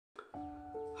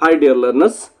Hi dear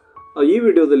learners, ಈ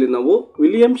ವಿಡಿಯೋದಲ್ಲಿ ನಾವು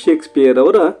ವಿಲಿಯಂ ಶೇಕ್ಸ್ಪಿಯರ್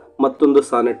ಅವರ ಮತ್ತೊಂದು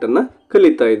ಸಾನೆಟನ್ನು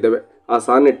ಕಲಿತಾ ಇದ್ದೇವೆ. ಆ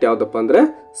ಸಾನೆಟ್ ಯಾವುದಪ್ಪ ಅಂದರೆ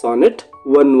ಸಾನೆಟ್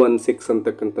 116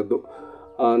 ಅಂತಕ್ಕಂಥದ್ದು.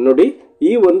 ನೋಡಿ,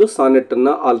 ಈ ಒಂದು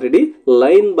ಸಾನೆಟನ್ನು already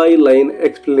line by line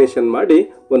explanation ಮಾಡಿ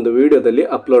ಒಂದು ವಿಡಿಯೋದಲ್ಲಿ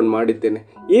ಅಪ್ಲೋಡ್ ಮಾಡಿದ್ದೇನೆ.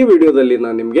 ಈ ವಿಡಿಯೋದಲ್ಲಿ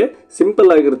ನಾನು ನಿಮಗೆ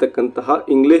ಸಿಂಪಲ್ ಆಗಿರತಕ್ಕಂತಹ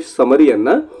ಇಂಗ್ಲೀಷ್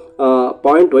ಸಮರಿಯನ್ನು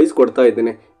ಪಾಯಿಂಟ್ ವೈಸ್ ಕೊಡ್ತಾ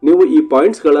ಇದ್ದೇನೆ. ನೀವು ಈ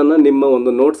ಪಾಯಿಂಟ್ಸ್ಗಳನ್ನು ನಿಮ್ಮ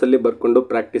ಒಂದು ನೋಟ್ಸಲ್ಲಿ ಬರ್ಕೊಂಡು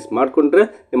ಪ್ರಾಕ್ಟೀಸ್ ಮಾಡಿಕೊಂಡ್ರೆ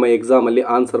ನಿಮ್ಮ ಎಕ್ಸಾಮಲ್ಲಿ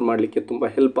ಆನ್ಸರ್ ಮಾಡಲಿಕ್ಕೆ ತುಂಬ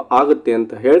ಹೆಲ್ಪ್ ಆಗುತ್ತೆ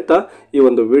ಅಂತ ಹೇಳ್ತಾ ಈ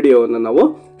ಒಂದು ವಿಡಿಯೋವನ್ನು ನಾವು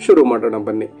ಶುರು ಮಾಡೋಣ.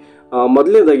 ಬನ್ನಿ,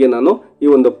 ಮೊದಲನೇದಾಗಿ ನಾನು ಈ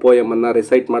ಒಂದು ಪೋಯಮನ್ನು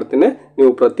ರಿಸೈಟ್ ಮಾಡ್ತೇನೆ.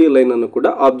 ನೀವು ಪ್ರತಿ ಲೈನನ್ನು ಕೂಡ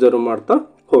ಅಬ್ಸರ್ವ್ ಮಾಡ್ತಾ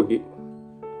ಹೋಗಿ.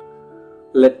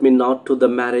 Let me not to the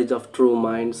marriage of true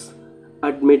minds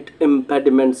admit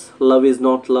impediments. Love is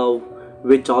not love,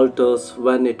 which alters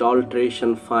when it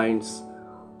alteration finds,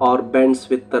 or bends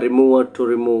with the remover to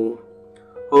remove.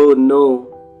 Oh no,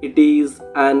 it is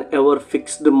an ever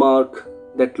fixed mark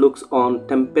that looks on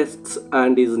tempests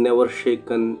and is never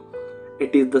shaken.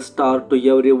 It is the star to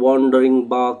every wandering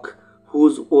bark,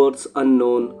 whose words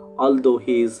unknown, although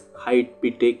his height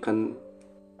be taken.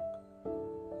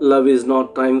 Love is not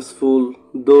time's fool,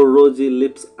 though rosy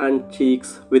lips and cheeks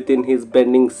within his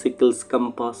bending sickle's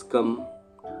compass come.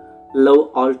 Love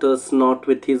alters not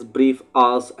with his brief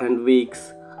hours and weeks,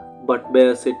 but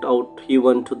bears it out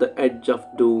even to the edge of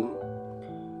doom.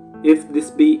 If this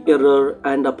be error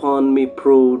and upon me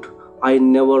proved, I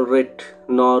never read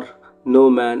nor no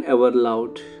man ever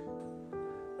loved.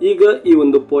 ಈಗ ಈ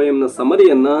ಒಂದು ಪೋಯಮ್ನ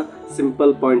ಸಮರಿಯನ್ನು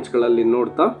simple ಪಾಯಿಂಟ್ಸ್ಗಳಲ್ಲಿ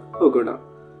ನೋಡ್ತಾ ಹೋಗೋಣ.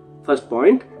 First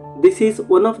point, this is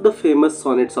one of the famous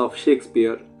sonnets of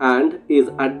Shakespeare and is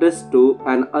addressed to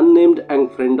an unnamed young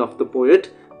friend of the poet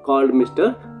called Mr.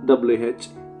 W.H.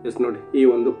 S ನೋಡಿ, ಈ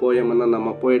ಒಂದು ಪೋಯಮನ್ನು ನಮ್ಮ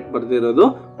poet ಬರೆದಿರೋದು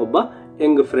ಒಬ್ಬ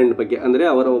ಯಂಗ್ ಫ್ರೆಂಡ್ ಬಗ್ಗೆ, ಅಂದರೆ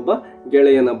ಅವರ ಒಬ್ಬ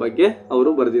ಗೆಳೆಯನ ಬಗ್ಗೆ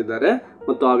ಅವರು ಬರೆದಿದ್ದಾರೆ.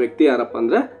 ಮತ್ತು ಆ ವ್ಯಕ್ತಿ ಯಾರಪ್ಪ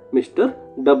ಅಂದರೆ ಮಿಸ್ಟರ್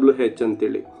W.H.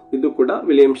 ಅಂತೇಳಿ. ಇದು ಕೂಡ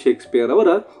ವಿಲಿಯಂ ಶೇಕ್ಸ್ಪಿಯರ್ ಅವರ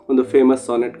ಒಂದು ಫೇಮಸ್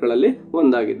ಸಾನೆಟ್ಗಳಲ್ಲಿ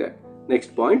ಒಂದಾಗಿದೆ.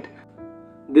 Next point,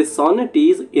 this sonnet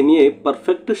is in a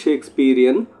perfect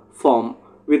ಶೇಕ್ಸ್ಪಿಯರಿಯನ್ form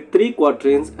with 3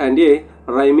 quatrains and a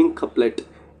rhyming couplet.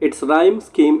 Its rhyme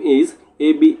scheme is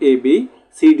ABAB,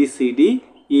 CDCD,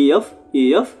 EF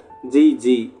EF GG.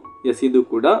 S, ಇದು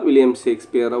ಕೂಡ ವಿಲಿಯಂ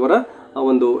ಶೇಕ್ಸ್ಪಿಯರ್ ಅವರ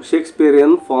ಒಂದು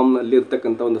ಶೇಕ್ಸ್ಪಿಯರಿಯನ್ ಫಾರ್ಮ್ನಲ್ಲಿ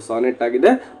ಇರ್ತಕ್ಕಂಥ ಒಂದು ಸಾನೆಟ್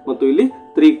ಆಗಿದೆ. ಮತ್ತು ಇಲ್ಲಿ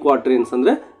 3 ಕ್ವಾಟ್ರೇನ್ಸ್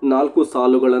ಅಂದರೆ 4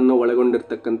 ಸಾಲುಗಳನ್ನು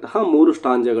ಒಳಗೊಂಡಿರ್ತಕ್ಕಂತಹ 3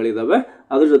 ಸ್ಟಾಂಜಗಳಿದ್ದಾವೆ.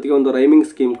 ಅದ್ರ ಜೊತೆಗೆ ಒಂದು ರೈಮಿಂಗ್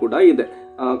ಸ್ಕೀಮ್ ಕೂಡ ಇದೆ.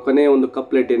 ಕೊನೆಯ ಒಂದು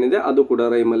ಕಪ್ಲೆಟ್ ಏನಿದೆ ಅದು ಕೂಡ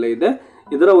ರೈಮಲ್ಲೇ ಇದೆ.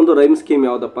 ಇದರ ಒಂದು ರೈಮ್ ಸ್ಕೀಮ್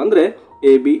ಯಾವುದಪ್ಪ ಅಂದರೆ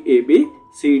ABAB,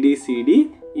 CDCD,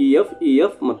 EF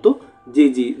EF ಮತ್ತು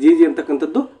GG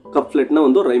ಅಂತಕ್ಕಂಥದ್ದು ಕಪ್ಲೆಟ್ನ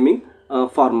ಒಂದು ರೈಮಿಂಗ್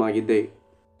ಫಾರ್ಮ್ ಆಗಿದೆ.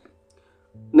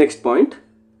 Next point,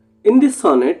 in this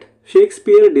sonnet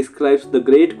Shakespeare describes the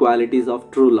great qualities of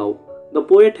true love. The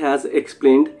poet has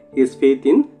explained his faith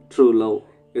in true love.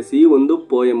 S, ಈ ಒಂದು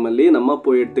ಪೋಯಮಲ್ಲಿ ನಮ್ಮ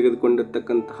poet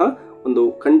ತೆಗೆದುಕೊಂಡಿರ್ತಕ್ಕಂತಹ ಒಂದು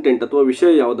content ಅಥವಾ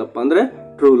ವಿಷಯ ಯಾವುದಪ್ಪ ಅಂದರೆ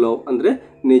ಟ್ರೂ ಲವ್, ಅಂದರೆ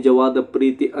ನಿಜವಾದ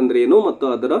ಪ್ರೀತಿ ಅಂದರೆ ಏನು ಮತ್ತು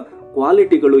ಅದರ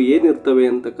ಕ್ವಾಲಿಟಿಗಳು ಏನಿರ್ತವೆ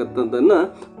ಅಂತಕ್ಕಂಥದ್ದನ್ನು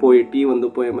ಪೋಯೆಟ್ ಈ ಒಂದು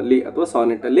ಪೋಯಮಲ್ಲಿ ಅಥವಾ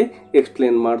ಸಾನೆಟಲ್ಲಿ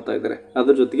ಎಕ್ಸ್ಪ್ಲೇನ್ ಮಾಡ್ತಾ ಇದ್ದಾರೆ.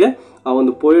 ಅದರ ಜೊತೆಗೆ ಆ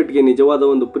ಒಂದು ಪೋಯೆಟ್ಗೆ ನಿಜವಾದ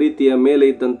ಒಂದು ಪ್ರೀತಿಯ ಮೇಲೆ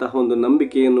ಇದ್ದಂತಹ ಒಂದು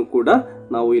ನಂಬಿಕೆಯನ್ನು ಕೂಡ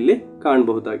ನಾವು ಇಲ್ಲಿ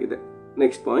ಕಾಣಬಹುದಾಗಿದೆ.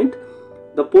 Next point,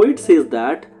 the poet says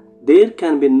that there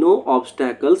can be no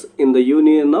ಆಬ್ಸ್ಟ್ಯಾಕಲ್ಸ್ in the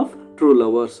union of true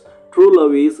lovers. True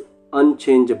love is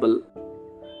ಅನ್ಚೇಂಜಬಲ್.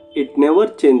 It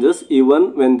never changes even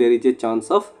when there is A chance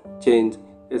of change.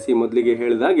 S, ಈ ಮೊದಲಿಗೆ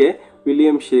ಹೇಳಿದಾಗೆ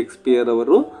William Shakespeare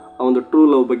ಅವರು ಆ ಒಂದು true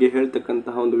love ಬಗ್ಗೆ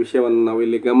ಹೇಳ್ತಕ್ಕಂತಹ ಒಂದು ವಿಷಯವನ್ನು ನಾವು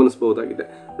ಇಲ್ಲಿ ಗಮನಿಸಬಹುದಾಗಿದೆ.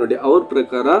 ನೋಡಿ, ಅವ್ರ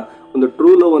ಪ್ರಕಾರ ಒಂದು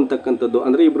ಟ್ರೂ ಲವ್ ಅಂತಕ್ಕಂಥದ್ದು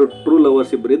ಅಂದರೆ ಇಬ್ಬರು ಟ್ರೂ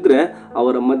ಲವರ್ಸ್ ಇಬ್ಬರು ಇದ್ದರೆ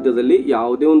ಅವರ ಮಧ್ಯದಲ್ಲಿ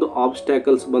ಯಾವುದೇ ಒಂದು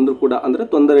ಆಬ್ಸ್ಟ್ಯಾಕಲ್ಸ್ ಬಂದರೂ ಕೂಡ, ಅಂದರೆ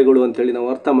ತೊಂದರೆಗಳು ಅಂತೇಳಿ ನಾವು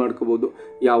ಅರ್ಥ ಮಾಡ್ಕೋಬೋದು.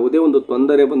 ಯಾವುದೇ ಒಂದು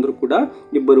ತೊಂದರೆ ಬಂದರೂ ಕೂಡ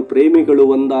ಇಬ್ಬರು ಪ್ರೇಮಿಗಳು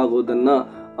ಒಂದಾಗೋದನ್ನು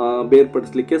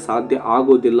ಬೇರ್ಪಡಿಸಲಿಕ್ಕೆ ಸಾಧ್ಯ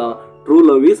ಆಗೋದಿಲ್ಲ. ಟ್ರೂ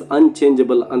ಲವ್ ಈಸ್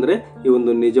ಅನ್ಚೇಂಜಬಲ್, ಅಂದರೆ ಈ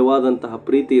ಒಂದು ನಿಜವಾದಂತಹ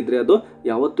ಪ್ರೀತಿ ಇದ್ದರೆ ಅದು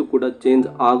ಯಾವತ್ತೂ ಕೂಡ ಚೇಂಜ್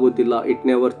ಆಗೋದಿಲ್ಲ. It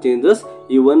never changes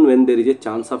even when there is A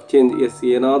chance of change. S,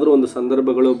 ಏನಾದರೂ ಒಂದು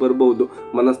ಸಂದರ್ಭಗಳು ಬರ್ಬೋದು,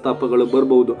 ಮನಸ್ತಾಪಗಳು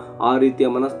ಬರ್ಬೋದು. ಆ ರೀತಿಯ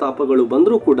ಮನಸ್ತಾಪಗಳು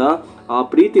ಬಂದರೂ ಕೂಡ ಆ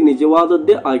ಪ್ರೀತಿ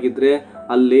ನಿಜವಾದದ್ದೇ ಆಗಿದ್ದರೆ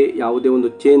ಅಲ್ಲಿ ಯಾವುದೇ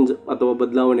ಒಂದು ಚೇಂಜ್ ಅಥವಾ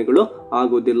ಬದಲಾವಣೆಗಳು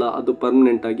ಆಗೋದಿಲ್ಲ. ಅದು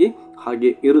ಪರ್ಮನೆಂಟ್ ಆಗಿ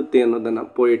ಹಾಗೆ ಇರುತ್ತೆ ಅನ್ನೋದನ್ನು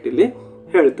ಪೋಯೆಟ್ ಇಲ್ಲಿ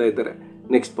ಹೇಳ್ತಾ ಇದ್ದಾರೆ.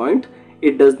 Next point,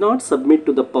 it does not submit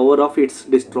to the power of it's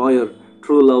destroyer.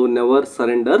 True love never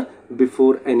surrender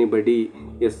before anybody.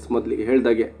 S, ಮೊದಲಿಗೆ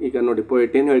ಹೇಳ್ದಾಗೆ ಈಗ ನೋಡಿ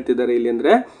ಪೋಯೆಟ್ ಏನು ಹೇಳ್ತಿದ್ದಾರೆ ಇಲ್ಲಿ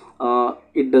ಅಂದರೆ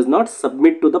it does not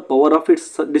submit to the power of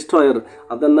it's destroyer.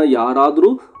 ಅದನ್ನು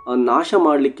ಯಾರಾದರೂ ನಾಶ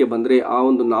ಮಾಡಲಿಕ್ಕೆ ಬಂದರೆ ಆ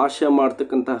ಒಂದು ನಾಶ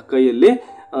ಮಾಡ್ತಕ್ಕಂತಹ ಕೈಯಲ್ಲಿ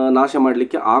ನಾಶ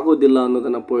ಮಾಡಲಿಕ್ಕೆ ಆಗೋದಿಲ್ಲ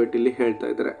ಅನ್ನೋದನ್ನು ಪೋಯೆಟ್ ಇಲ್ಲಿ ಹೇಳ್ತಾ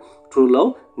ಇದ್ದಾರೆ. True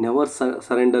love never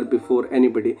surrender before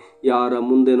anybody. ಯಾರ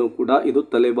ಮುಂದೆನೂ ಕೂಡ ಇದು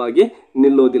ತಲೆಬಾಗಿ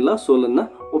ನಿಲ್ಲೋದಿಲ್ಲ, ಸೋಲನ್ನು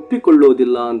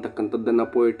ಒಪ್ಪಿಕೊಳ್ಳೋದಿಲ್ಲ ಅಂತಕ್ಕಂಥದ್ದನ್ನು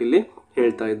ಪೋಯೆಟ್ ಇಲ್ಲಿ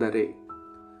ಹೇಳ್ತಾ ಇದ್ದಾರೆ.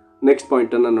 ನೆಕ್ಸ್ಟ್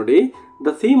ಪಾಯಿಂಟನ್ನು ನೋಡಿ, the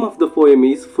theme of the poem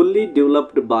is fully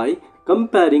developed by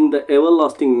comparing the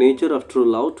everlasting nature of true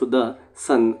love to the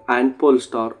sun and pole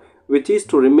star, which is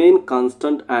to remain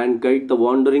constant and guide the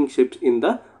wandering ships in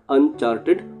the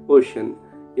uncharted ocean.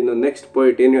 ಇನ್ನು next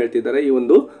point ಏನು ಹೇಳ್ತಿದ್ದಾರೆ, ಈ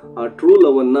ಒಂದು true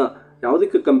love ಅನ್ನ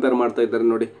ಯಾವುದಕ್ಕೆ compare ಮಾಡ್ತಾ ಇದ್ದಾರೆ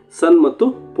ನೋಡಿ, ಸನ್ ಮತ್ತು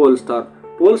ಪೋಲ್ ಸ್ಟಾರ್.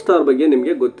 ಪೋಲ್ ಸ್ಟಾರ್ ಬಗ್ಗೆ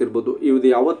ನಿಮಗೆ ಗೊತ್ತಿರ್ಬೋದು, ಇದು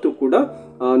ಯಾವತ್ತೂ ಕೂಡ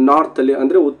ನಾರ್ತ್ ಅಲ್ಲಿ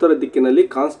ಅಂದ್ರೆ ಉತ್ತರ ದಿಕ್ಕಿನಲ್ಲಿ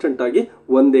ಕಾನ್ಸ್ಟೆಂಟ್ ಆಗಿ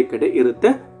ಒಂದೇ ಕಡೆ ಇರುತ್ತೆ,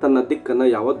 ತನ್ನ ದಿಕ್ಕನ್ನು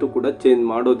ಯಾವತ್ತೂ ಕೂಡ ಚೇಂಜ್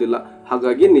ಮಾಡೋದಿಲ್ಲ.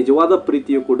 ಹಾಗಾಗಿ ನಿಜವಾದ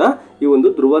ಪ್ರೀತಿಯು ಕೂಡ ಈ ಒಂದು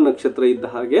ಧ್ರುವ ನಕ್ಷತ್ರ ಇದ್ದ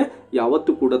ಹಾಗೆ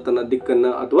ಯಾವತ್ತೂ ಕೂಡ ತನ್ನ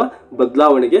ದಿಕ್ಕನ್ನು ಅಥವಾ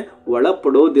ಬದಲಾವಣೆಗೆ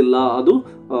ಒಳಪಡೋದಿಲ್ಲ, ಅದು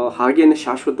ಹಾಗೇನೆ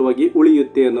ಶಾಶ್ವತವಾಗಿ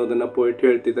ಉಳಿಯುತ್ತೆ ಅನ್ನೋದನ್ನ ಪೋಯಿಟ್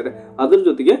ಹೇಳ್ತಿದ್ದಾರೆ. ಅದ್ರ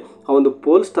ಜೊತೆಗೆ ಆ ಒಂದು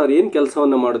ಪೋಲ್ ಸ್ಟಾರ್ ಏನು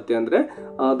ಕೆಲಸವನ್ನ ಮಾಡುತ್ತೆ ಅಂದ್ರೆ,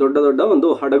 ದೊಡ್ಡ ದೊಡ್ಡ ಒಂದು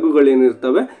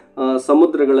ಹಡಗುಗಳೇನಿರ್ತವೆ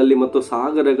ಸಮುದ್ರಗಳಲ್ಲಿ ಮತ್ತು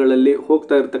ಸಾಗರಗಳಲ್ಲಿ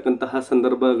ಹೋಗ್ತಾ ಇರತಕ್ಕಂತಹ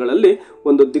ಸಂದರ್ಭಗಳಲ್ಲಿ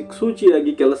ಒಂದು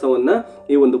ದಿಕ್ಸೂಚಿಯಾಗಿ ಕೆಲಸವನ್ನ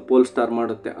ಈ ಒಂದು ಪೋಲ್ ಸ್ಟಾರ್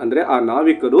ಮಾಡುತ್ತೆ. ಅಂದ್ರೆ ಆ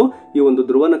ನಾವಿಕರು ಈ ಒಂದು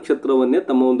ಧ್ರುವ ನಕ್ಷತ್ರವನ್ನೇ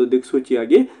ತಮ್ಮ ಒಂದು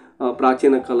ದಿಕ್ಸೂಚಿಯಾಗಿ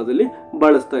ಪ್ರಾಚೀನ ಕಾಲದಲ್ಲಿ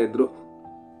ಬಳಸ್ತಾ ಇದ್ರು.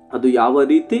 ಅದು ಯಾವ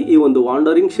ರೀತಿ ಈ ಒಂದು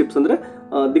ವಾಂಡರಿಂಗ್ ಶಿಪ್ಸ್ ಅಂದ್ರೆ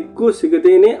ದಿಕ್ಕು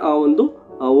ಸಿಗದೇನೆ ಆ ಒಂದು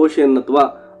ಓಷನ್ ಅಥವಾ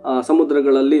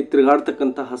ಸಮುದ್ರಗಳಲ್ಲಿ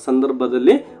ತಿರುಗಾಡ್ತಕ್ಕಂತಹ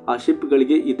ಸಂದರ್ಭದಲ್ಲಿ ಆ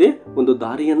ಶಿಪ್ಗಳಿಗೆ ಇದೇ ಒಂದು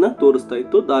ದಾರಿಯನ್ನ ತೋರಿಸ್ತಾ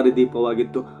ಇತ್ತು,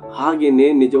 ದಾರಿದೀಪವಾಗಿತ್ತು. ಹಾಗೇನೆ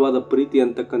ನಿಜವಾದ ಪ್ರೀತಿ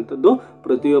ಅಂತಕ್ಕಂಥದ್ದು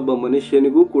ಪ್ರತಿಯೊಬ್ಬ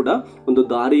ಮನುಷ್ಯನಿಗೂ ಕೂಡ ಒಂದು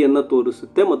ದಾರಿಯನ್ನ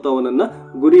ತೋರಿಸುತ್ತೆ ಮತ್ತು ಅವನನ್ನ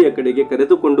ಗುರಿಯ ಕಡೆಗೆ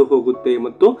ಕರೆದುಕೊಂಡು ಹೋಗುತ್ತೆ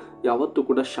ಮತ್ತು ಯಾವತ್ತೂ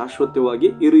ಕೂಡ ಶಾಶ್ವತವಾಗಿ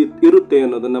ಇರುತ್ತೆ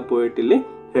ಅನ್ನೋದನ್ನ ಪೋಯೆಟ್ ಇಲ್ಲಿ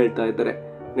ಹೇಳ್ತಾ ಇದ್ದಾರೆ.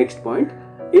 Next point,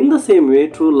 in the same way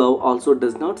true love also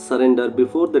does not surrender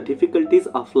before the difficulties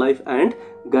of life and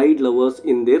guide lovers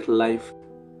in their life.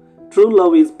 True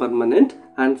love is permanent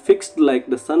and fixed like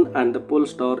the sun and the pole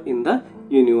star in the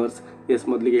universe. S,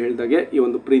 ಮೊದಲಿಗೆ ಹೇಳಿದಾಗೆ ಈ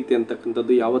ಒಂದು ಪ್ರೀತಿ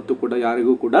ಅಂತಕ್ಕಂಥದ್ದು ಯಾವತ್ತೂ ಕೂಡ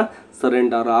ಯಾರಿಗೂ ಕೂಡ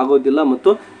surrender ಆಗೋದಿಲ್ಲ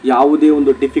ಮತ್ತು ಯಾವುದೇ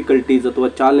ಒಂದು ಡಿಫಿಕಲ್ಟೀಸ್ ಅಥವಾ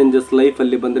ಚಾಲೆಂಜಸ್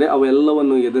ಲೈಫಲ್ಲಿ ಬಂದರೆ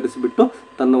ಅವೆಲ್ಲವನ್ನು ಎದುರಿಸಿಬಿಟ್ಟು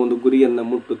ತನ್ನ ಒಂದು ಗುರಿಯನ್ನು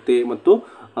ಮುಟ್ಟುತ್ತೆ ಮತ್ತು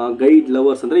ಗೈಡ್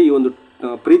ಲವರ್ಸ್ ಅಂದರೆ ಈ ಒಂದು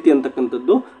ಪ್ರೀತಿ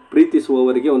ಅಂತಕ್ಕಂಥದ್ದು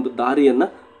ಪ್ರೀತಿಸುವವರಿಗೆ ಒಂದು ದಾರಿಯನ್ನು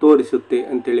ತೋರಿಸುತ್ತೆ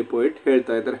ಅಂತೇಳಿ ಪೋಯೆಟ್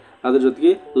ಹೇಳ್ತಾ ಇದ್ದಾರೆ. ಅದ್ರ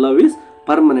ಜೊತೆಗೆ ಲವ್ ಈಸ್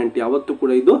ಪರ್ಮನೆಂಟ್, ಯಾವತ್ತೂ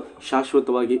ಕೂಡ ಇದು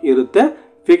ಶಾಶ್ವತವಾಗಿ ಇರುತ್ತೆ.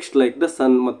 ಫಿಕ್ಸ್ಡ್ ಲೈಕ್ ದ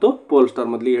ಸನ್ ಮತ್ತು ಪೋಲ್ ಸ್ಟಾರ್,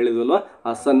 ಮೊದಲಿಗೆ ಹೇಳಿದ್ವಲ್ವ,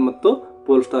 ಆ ಸನ್ ಮತ್ತು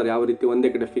ಪೋಲ್ ಸ್ಟಾರ್ ಯಾವ ರೀತಿ ಒಂದೇ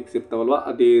ಕಡೆ ಫಿಕ್ಸ್ ಇರ್ತಾವಲ್ವ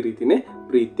ಅದೇ ರೀತಿನೇ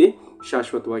ಪ್ರೀತಿ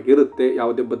ಶಾಶ್ವತವಾಗಿರುತ್ತೆ,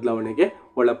 ಯಾವುದೇ ಬದಲಾವಣೆಗೆ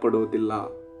ಒಳಪಡುವುದಿಲ್ಲ.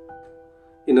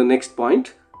 ಇನ್ನು next point,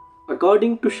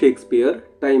 according to Shakespeare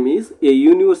time is A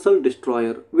universal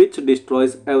destroyer which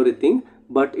destroys everything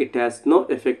but it has no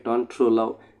effect on true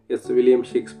love. S, William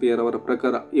Shakespeare ಅವರ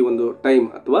ಪ್ರಕಾರ ಈ ಒಂದು ಟೈಮ್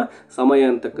ಅಥವಾ ಸಮಯ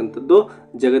ಅಂತಕ್ಕಂಥದ್ದು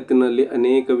ಜಗತ್ತಿನಲ್ಲಿ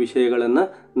ಅನೇಕ ವಿಷಯಗಳನ್ನು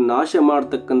ನಾಶ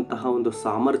ಮಾಡ್ತಕ್ಕಂತಹ ಒಂದು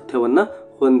ಸಾಮರ್ಥ್ಯವನ್ನು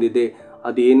ಹೊಂದಿದೆ.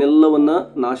 ಅದೇನೆಲ್ಲವನ್ನ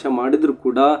ನಾಶ ಮಾಡಿದರೂ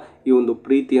ಕೂಡ ಈ ಒಂದು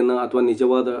ಪ್ರೀತಿಯನ್ನು ಅಥವಾ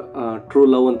ನಿಜವಾದ ಟ್ರೂ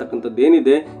ಲವ್ ಅಂತಕ್ಕಂಥದ್ದು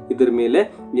ಏನಿದೆ ಇದರ ಮೇಲೆ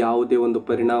ಯಾವುದೇ ಒಂದು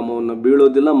ಪರಿಣಾಮವನ್ನು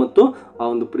ಬೀಳೋದಿಲ್ಲ ಮತ್ತು ಆ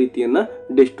ಒಂದು ಪ್ರೀತಿಯನ್ನು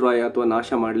ಡಿಸ್ಟ್ರಾಯ್ ಅಥವಾ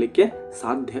ನಾಶ ಮಾಡಲಿಕ್ಕೆ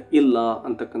ಸಾಧ್ಯ ಇಲ್ಲ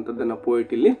ಅಂತಕ್ಕಂಥದ್ದನ್ನು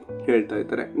ಪೋಯಿಟ್ ಇಲ್ಲಿ ಹೇಳ್ತಾ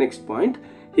ಇದ್ದಾರೆ. Next point,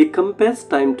 he compares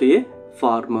time to A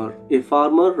farmer. A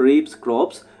farmer reaps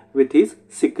crops with his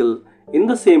sickle. In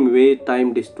the same way, time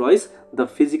destroys the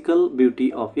physical beauty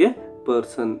of a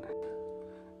person.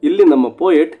 ಇಲ್ಲಿ ನಮ್ಮ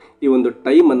ಪೋಯೆಟ್ ಈ ಒಂದು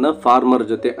ಟೈಮನ್ನು ಫಾರ್ಮರ್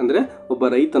ಜೊತೆ ಅಂದರೆ ಒಬ್ಬ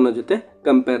ರೈತನ ಜೊತೆ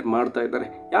ಕಂಪೇರ್ ಮಾಡ್ತಾ ಇದ್ದಾರೆ.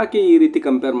 ಯಾಕೆ ಈ ರೀತಿ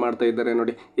ಕಂಪೇರ್ ಮಾಡ್ತಾ ಇದ್ದಾರೆ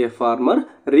ನೋಡಿ, A farmer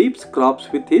reefs crops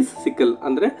with his sickle,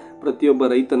 ಅಂದರೆ ಪ್ರತಿಯೊಬ್ಬ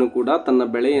ರೈತನು ಕೂಡ ತನ್ನ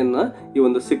ಬೆಳೆಯನ್ನು ಈ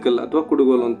ಒಂದು ಸಿಕಲ್ ಅಥವಾ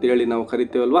ಕುಡುಗೋಲು ಅಂತೇಳಿ ನಾವು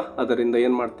ಕರಿತೇವಲ್ವಾ, ಅದರಿಂದ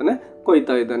ಏನು ಮಾಡ್ತಾನೆ,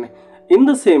 ಕೊಯ್ತಾ ಇದ್ದಾನೆ. In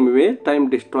the same way time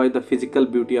destroy the physical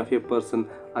beauty of A person.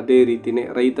 ಅದೇ ರೀತಿಯೇ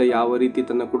ರೈತ ಯಾವ ರೀತಿ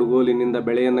ತನ್ನ ಕುಡುಗೋಲಿನಿಂದ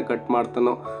ಬೆಳೆಯನ್ನು ಕಟ್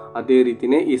ಮಾಡ್ತಾನೋ ಅದೇ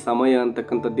ರೀತಿಯೇ ಈ ಸಮಯ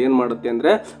ಅಂತಕ್ಕಂಥದ್ದು ಏನು ಮಾಡುತ್ತೆ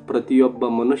ಅಂದರೆ ಪ್ರತಿಯೊಬ್ಬ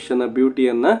ಮನುಷ್ಯನ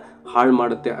ಬ್ಯೂಟಿಯನ್ನು ಹಾಳು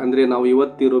ಮಾಡುತ್ತೆ. ಅಂದರೆ ನಾವು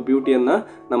ಇವತ್ತಿರೋ ಬ್ಯೂಟಿಯನ್ನು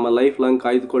ನಮ್ಮ ಲೈಫ್ ಲಾಂಗ್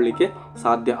ಕಾಯ್ದುಕೊಳ್ಳಿಕ್ಕೆ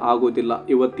ಸಾಧ್ಯ ಆಗೋದಿಲ್ಲ.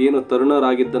 ಇವತ್ತೇನು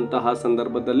ತರುಣರಾಗಿದ್ದಂತಹ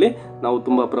ಸಂದರ್ಭದಲ್ಲಿ ನಾವು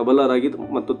ತುಂಬ ಪ್ರಬಲರಾಗಿ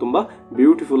ಮತ್ತು ತುಂಬ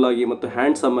ಬ್ಯೂಟಿಫುಲ್ ಆಗಿ ಮತ್ತು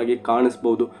ಹ್ಯಾಂಡ್ಸಮ್ ಆಗಿ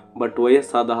ಕಾಣಿಸ್ಬೋದು. ಬಟ್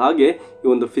ವಯಸ್ಸಾದ ಹಾಗೆ ಈ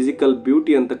ಒಂದು ಫಿಸಿಕಲ್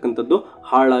ಬ್ಯೂಟಿ ಅಂತಕ್ಕಂಥದ್ದು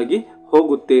ಹಾಳಾಗಿ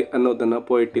ಹೋಗುತ್ತೆ ಅನ್ನೋದನ್ನು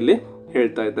ಪೋಯೆಟ್ ಇಲ್ಲಿ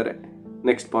ಹೇಳ್ತಾ ಇದ್ದಾರೆ.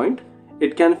 Next point,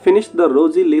 it can finish the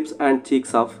Rosie lips and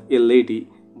cheeks of A lady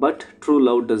but true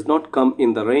love does not come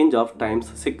in the range of times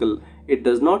sickle. It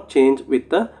does not change with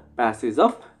the passage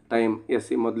of time. S,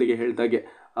 ಈ ಮೊದಲಿಗೆ ಹೇಳಿದಾಗೆ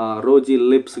Roji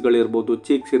ಲಿಪ್ಸ್ಗಳಿರ್ಬೋದು,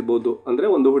 cheeks ಇರ್ಬೋದು, ಅಂದರೆ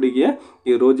ಒಂದು ಹುಡುಗಿಯ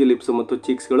ಈ Roji lips ಮತ್ತು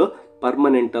ಚೀಕ್ಸ್ಗಳು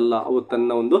permanent ಅಲ್ಲ, ಅವು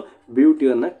ತನ್ನ ಒಂದು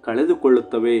ಬ್ಯೂಟಿಯನ್ನು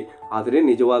ಕಳೆದುಕೊಳ್ಳುತ್ತವೆ. ಆದರೆ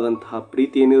ನಿಜವಾದಂತಹ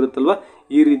ಪ್ರೀತಿ ಏನಿರುತ್ತಲ್ವ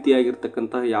ಈ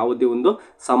ರೀತಿಯಾಗಿರ್ತಕ್ಕಂತಹ ಯಾವುದೇ ಒಂದು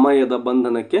ಸಮಯದ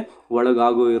ಬಂಧನಕ್ಕೆ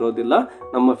ಒಳಗಾಗೋ ಇರೋದಿಲ್ಲ.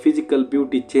 ನಮ್ಮ ಫಿಸಿಕಲ್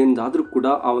ಬ್ಯೂಟಿ ಚೇಂಜ್ ಆದರೂ ಕೂಡ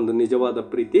ಆ ಒಂದು ನಿಜವಾದ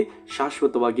ಪ್ರೀತಿ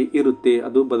ಶಾಶ್ವತವಾಗಿ ಇರುತ್ತೆ,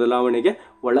 ಅದು ಬದಲಾವಣೆಗೆ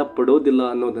ಒಳಪಡೋದಿಲ್ಲ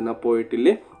ಅನ್ನೋದನ್ನು ಪೋಯೆಟ್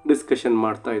ಇಲ್ಲಿ ಡಿಸ್ಕಷನ್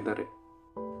ಮಾಡ್ತಾ ಇದ್ದಾರೆ.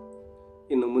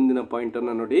 ಇನ್ನು ಮುಂದಿನ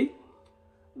ಪಾಯಿಂಟನ್ನು ನೋಡಿ,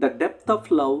 the depth of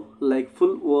love, like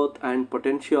full worth and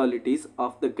potentialities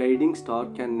of the guiding star,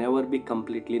 can never be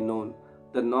completely known.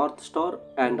 The North Star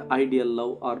and ideal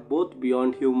love are both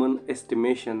beyond human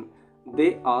estimation.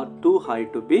 They are too high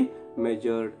to be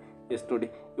measured. S ನೋಡಿ,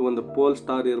 ಈ ಒಂದು pole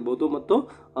star ಇರ್ಬೋದು ಮತ್ತು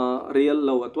real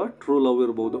love ಅಥವಾ true love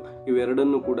ಇರ್ಬೋದು.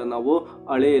 ಇವೆರಡನ್ನು ಕೂಡ ನಾವು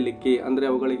ಅಳೆಯಲಿಕ್ಕೆ ಅಂದರೆ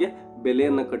ಅವುಗಳಿಗೆ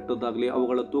ಬೆಲೆಯನ್ನು ಕಟ್ಟೋದಾಗಲಿ,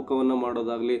 ಅವುಗಳ ತೂಕವನ್ನು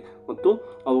ಮಾಡೋದಾಗಲಿ ಮತ್ತು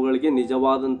ಅವುಗಳಿಗೆ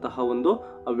ನಿಜವಾದಂತಹ ಒಂದು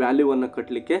ವ್ಯಾಲ್ಯೂವನ್ನು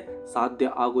ಕಟ್ಟಲಿಕ್ಕೆ ಸಾಧ್ಯ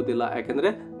ಆಗೋದಿಲ್ಲ.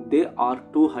 ಯಾಕೆಂದರೆ they are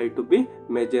to high to be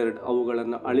measured.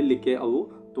 ಅವುಗಳನ್ನು ಅಳಿಲಿಕ್ಕೆ ಅವು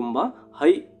ತುಂಬ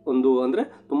ಹೈ ಅಂದರೆ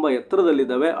ತುಂಬ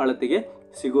ಎತ್ತರದಲ್ಲಿದ್ದಾವೆ, ಅಳತೆಗೆ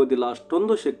ಸಿಗೋದಿಲ್ಲ.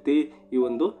 ಅಷ್ಟೊಂದು ಶಕ್ತಿ ಈ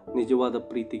ಒಂದು ನಿಜವಾದ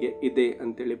ಪ್ರೀತಿಗೆ ಇದೆ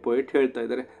ಅಂತೇಳಿ ಪೋಯೆಟ್ ಹೇಳ್ತಾ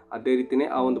ಇದ್ದಾರೆ. ಅದೇ ರೀತಿಯೇ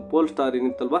ಆ ಒಂದು ಪೋಲ್ ಸ್ಟಾರ್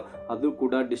ಏನಿತ್ತಲ್ವ, ಅದು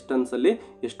ಕೂಡ ಡಿಸ್ಟೆನ್ಸಲ್ಲಿ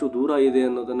ಎಷ್ಟು ದೂರ ಇದೆ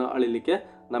ಅನ್ನೋದನ್ನು ಅಳಿಲಿಕ್ಕೆ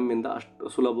ನಮ್ಮಿಂದ ಅಷ್ಟು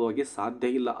ಸುಲಭವಾಗಿ ಸಾಧ್ಯ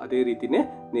ಇಲ್ಲ. ಅದೇ ರೀತಿಯೇ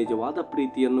ನಿಜವಾದ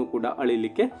ಪ್ರೀತಿಯನ್ನು ಕೂಡ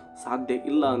ಅಳಿಲಿಕ್ಕೆ ಸಾಧ್ಯ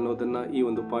ಇಲ್ಲ ಅನ್ನೋದನ್ನು ಈ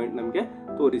ಒಂದು ಪಾಯಿಂಟ್ ನಮಗೆ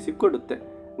ತೋರಿಸಿಕೊಡುತ್ತೆ.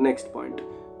 Next point,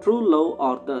 true love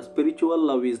are the spiritual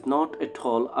love is not at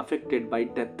all affected by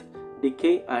death,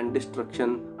 decay and destruction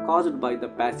caused by the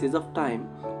passage of time.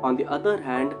 On the other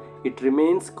hand, it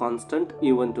remains constant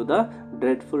even to the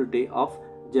dreadful day of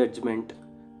judgment.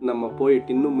 ನಮ್ಮ poet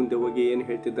ಇನ್ನು ಮುಂದೆ ಹೋಗಿ ಏನು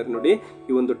ಹೇಳ್ತಿದ್ದಾರೆ ನೋಡಿ,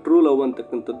 ಈ ಒಂದು true love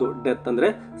ಅಂತಕ್ಕಂಥದ್ದು ಡೆತ್ ಅಂದರೆ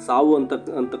ಸಾವು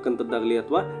ಅಂತಕ್ಕಂಥದ್ದಾಗಲಿ,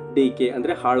 ಅಥವಾ ಡಿಕೆ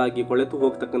ಅಂದರೆ ಹಾಳಾಗಿ ಕೊಳೆತು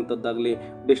ಹೋಗ್ತಕ್ಕಂಥದ್ದಾಗಲಿ,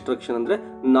 ಡಿಸ್ಟ್ರಕ್ಷನ್ ಅಂದರೆ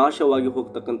ನಾಶವಾಗಿ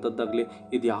ಹೋಗ್ತಕ್ಕಂಥದ್ದಾಗಲಿ,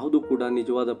 ಇದು ಯಾವುದು ಕೂಡ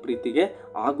ನಿಜವಾದ ಪ್ರೀತಿಗೆ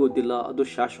ಆಗೋದಿಲ್ಲ. ಅದು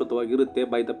ಶಾಶ್ವತವಾಗಿರುತ್ತೆ.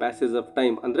 By the passage of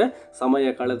time ಅಂದರೆ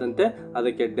ಸಮಯ ಕಳೆದಂತೆ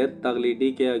ಅದಕ್ಕೆ ಡೆತ್ ಆಗಲಿ,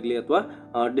 ಡಿಕೆ ಆಗಲಿ ಅಥವಾ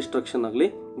ಡಿಸ್ಟ್ರಕ್ಷನ್ ಆಗಲಿ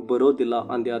ಬರೋದಿಲ್ಲ.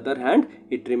 On the other hand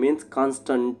it remains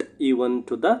constant even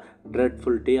to the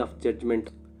dreadful day of judgment.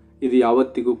 ಇದು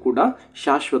ಯಾವತ್ತಿಗೂ ಕೂಡ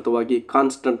ಶಾಶ್ವತವಾಗಿ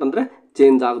ಕಾನ್ಸ್ಟಂಟ್ ಅಂದರೆ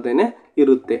ಚೇಂಜ್ ಆಗದೇನೆ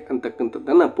ಇರುತ್ತೆ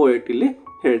ಅಂತಕ್ಕಂಥದ್ದನ್ನು ಪೋಯೆಟ್ ಇಲ್ಲಿ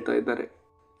ಹೇಳ್ತಾ ಇದ್ದಾರೆ.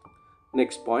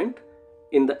 Next point,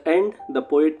 in the end the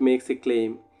poet makes A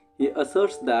claim. He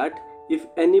ಅಸರ್ಟ್ಸ್ that if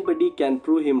anybody can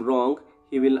prove him wrong,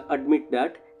 he will admit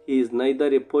that he is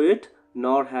neither A poet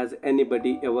ನಾರ್ has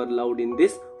anybody ever loved in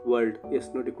this world.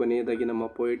 S ನೋಡಿ, ಕೊನೆಯದಾಗಿ ನಮ್ಮ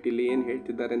poet ಇಲ್ಲಿ ಏನು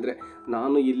ಹೇಳ್ತಿದ್ದಾರೆ ಅಂದರೆ,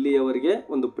 ನಾನು ಇಲ್ಲಿಯವರೆಗೆ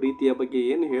ಒಂದು ಪ್ರೀತಿಯ ಬಗ್ಗೆ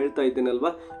ಏನು ಹೇಳ್ತಾ ಇದ್ದೇನಲ್ವ,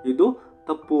 ಇದು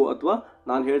ತಪ್ಪು ಅಥವಾ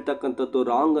ನಾನು ಹೇಳ್ತಕ್ಕಂಥದ್ದು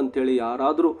ರಾಂಗ್ ಅಂಥೇಳಿ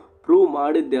ಯಾರಾದರೂ ಪ್ರೂವ್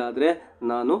ಮಾಡಿದ್ದೆ ಆದರೆ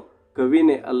ನಾನು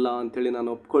ಕವಿನೇ ಅಲ್ಲ ಅಂಥೇಳಿ ನಾನು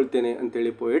ಒಪ್ಕೊಳ್ತೇನೆ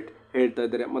ಅಂಥೇಳಿ ಪೋಯೆಟ್ ಹೇಳ್ತಾ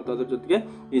ಇದ್ದಾರೆ. ಮತ್ತು ಅದರ ಜೊತೆಗೆ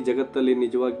ಈ ಜಗತ್ತಲ್ಲಿ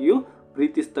ನಿಜವಾಗಿಯೂ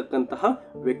ಪ್ರೀತಿಸ್ತಕ್ಕಂತಹ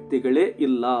ವ್ಯಕ್ತಿಗಳೇ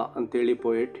ಇಲ್ಲ ಅಂಥೇಳಿ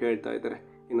ಪೋಯೆಟ್ ಹೇಳ್ತಾ ಇದ್ದಾರೆ.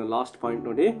 ಇನ್ನು ಲಾಸ್ಟ್ ಪಾಯಿಂಟ್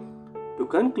ನೋಡಿ, to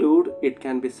conclude it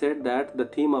can be shed that the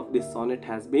theme of this sonnet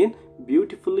has been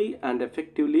beautifully and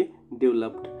effectively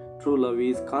developed. True love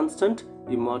is constant,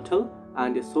 immortal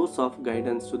and A source of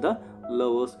guidance to the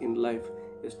lovers in life.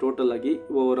 Total ಆಗಿ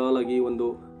overall ಆಗಿ ಒಂದು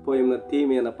ಪೋಯಮ್ನ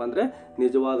theme ಏನಪ್ಪ ಅಂದರೆ,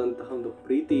 ನಿಜವಾದಂತಹ ಒಂದು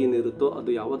ಪ್ರೀತಿ ಏನಿರುತ್ತೋ ಅದು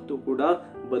ಯಾವತ್ತೂ ಕೂಡ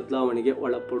ಬದಲಾವಣೆಗೆ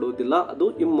ಒಳಪಡುವುದಿಲ್ಲ. ಅದು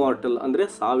ಇಮ್ಮಾರ್ಟಲ್ ಅಂದರೆ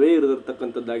ಸಾವೇ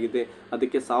ಇರತಕ್ಕಂಥದ್ದಾಗಿದೆ.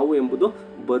 ಅದಕ್ಕೆ ಸಾವು ಎಂಬುದು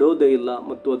ಬರೋದೇ ಇಲ್ಲ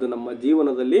ಮತ್ತು ಅದು ನಮ್ಮ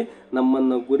ಜೀವನದಲ್ಲಿ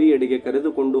ನಮ್ಮನ್ನು ಗುರಿಯೆಡೆಗೆ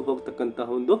ಕರೆದುಕೊಂಡು ಹೋಗ್ತಕ್ಕಂತಹ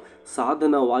ಒಂದು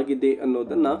ಸಾಧನವಾಗಿದೆ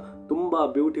ಅನ್ನೋದನ್ನು ತುಂಬ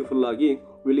ಬ್ಯೂಟಿಫುಲ್ ಆಗಿ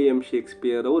ವಿಲಿಯಂ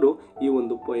ಶೇಕ್ಸ್ಪಿಯರ್ ಅವರು ಈ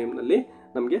ಒಂದು ಪೋಯಮ್ನಲ್ಲಿ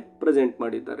ನಮಗೆ ಪ್ರೆಸೆಂಟ್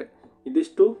ಮಾಡಿದ್ದಾರೆ.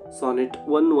 ಇದಿಷ್ಟು ಸಾನೆಟ್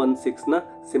 116ನ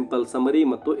ಸಿಂಪಲ್ ಸಮರಿ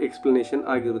ಮತ್ತು ಎಕ್ಸ್ಪ್ಲನೇಷನ್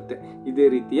ಆಗಿರುತ್ತೆ. ಇದೇ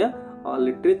ರೀತಿಯ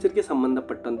ಲಿಟ್ರೇಚರ್ಗೆ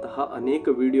ಸಂಬಂಧಪಟ್ಟಂತಹ ಅನೇಕ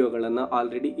ವಿಡಿಯೋಗಳನ್ನು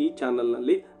ಆಲ್ರೆಡಿ ಈ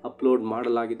ಚಾನಲ್ನಲ್ಲಿ ಅಪ್ಲೋಡ್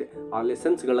ಮಾಡಲಾಗಿದೆ. ಆ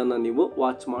ಲೆಸನ್ಸ್ಗಳನ್ನು ನೀವು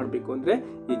ವಾಚ್ ಮಾಡಬೇಕು ಅಂದರೆ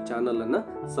ಈ ಚಾನಲನ್ನು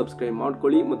ಸಬ್ಸ್ಕ್ರೈಬ್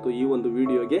ಮಾಡ್ಕೊಳ್ಳಿ ಮತ್ತು ಈ ಒಂದು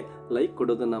ವಿಡಿಯೋಗೆ ಲೈಕ್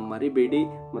ಕೊಡೋದನ್ನು ಮರಿಬೇಡಿ.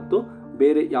 ಮತ್ತು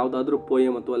ಬೇರೆ ಯಾವುದಾದ್ರೂ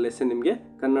ಪೋಯಮ್ ಅಥವಾ ಲೆಸನ್ ನಿಮಗೆ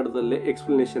ಕನ್ನಡದಲ್ಲೇ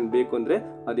ಎಕ್ಸ್ಪ್ಲನೇಷನ್ ಬೇಕು ಅಂದರೆ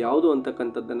ಅದು ಯಾವುದು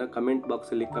ಅಂತಕ್ಕಂಥದ್ದನ್ನು ಕಮೆಂಟ್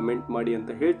ಬಾಕ್ಸಲ್ಲಿ ಕಮೆಂಟ್ ಮಾಡಿ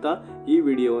ಅಂತ ಹೇಳ್ತಾ ಈ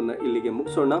ವಿಡಿಯೋವನ್ನು ಇಲ್ಲಿಗೆ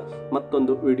ಮುಗಿಸೋಣ.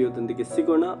 ಮತ್ತೊಂದು ವಿಡಿಯೋದೊಂದಿಗೆ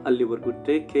ಸಿಗೋಣ. ಅಲ್ಲಿವರೆಗೂ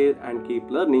take care and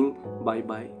keep learning. Bye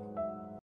bye.